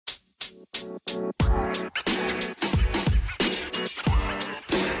I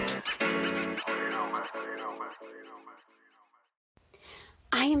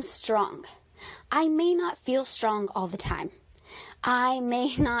am strong. I may not feel strong all the time. I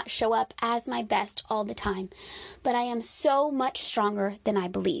may not show up as my best all the time, but I am so much stronger than I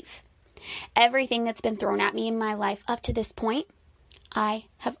believe. Everything that's been thrown at me in my life up to this point, I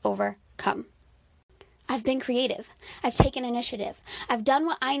have overcome. I've been creative. I've taken initiative. I've done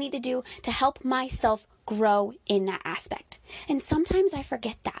what I need to do to help myself grow in that aspect. And sometimes I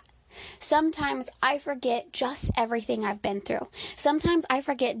forget that. Sometimes I forget just everything I've been through. Sometimes I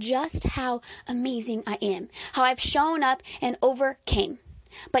forget just how amazing I am, how I've shown up and overcame.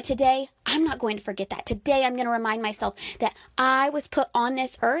 But today, I'm not going to forget that. Today, I'm going to remind myself that I was put on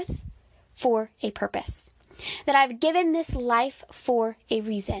this earth for a purpose, that I've given this life for a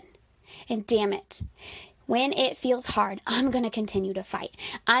reason. And damn it, when it feels hard, I'm going to continue to fight.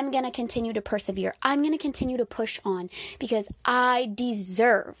 I'm going to continue to persevere. I'm going to continue to push on because I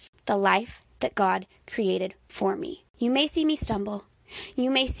deserve the life that God created for me. You may see me stumble. You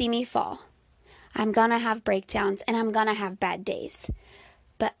may see me fall. I'm going to have breakdowns and I'm going to have bad days.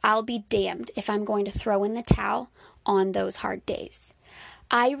 But I'll be damned if I'm going to throw in the towel on those hard days.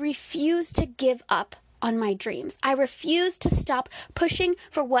 I refuse to give up on my dreams. I refuse to stop pushing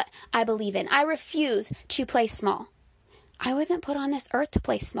for what I believe in. I refuse to play small. I wasn't put on this earth to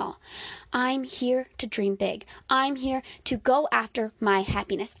play small. I'm here to dream big. I'm here to go after my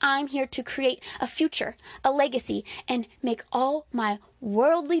happiness. I'm here to create a future, a legacy, and make all my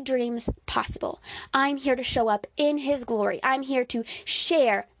worldly dreams possible. I'm here to show up in His glory. I'm here to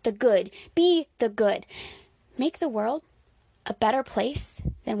share the good, be the good, make the world a better place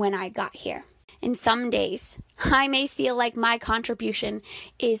than when I got here. And some days, I may feel like my contribution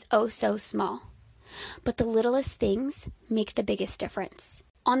is oh so small. But the littlest things make the biggest difference.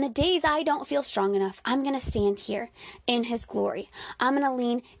 On the days I don't feel strong enough, I'm going to stand here in His glory. I'm going to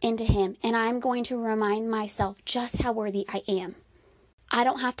lean into Him, and I'm going to remind myself just how worthy I am. I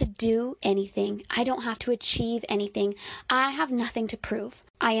don't have to do anything. I don't have to achieve anything. I have nothing to prove.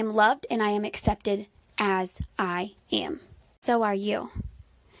 I am loved and I am accepted as I am. So are you.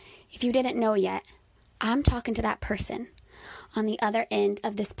 If you didn't know yet, I'm talking to that person on the other end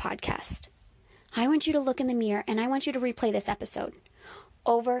of this podcast. I want you to look in the mirror and I want you to replay this episode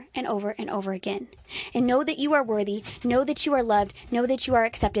over and over and over again. And know that you are worthy, know that you are loved, know that you are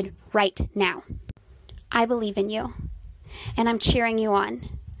accepted right now. I believe in you and I'm cheering you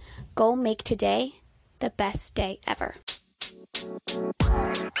on. Go make today the best day ever.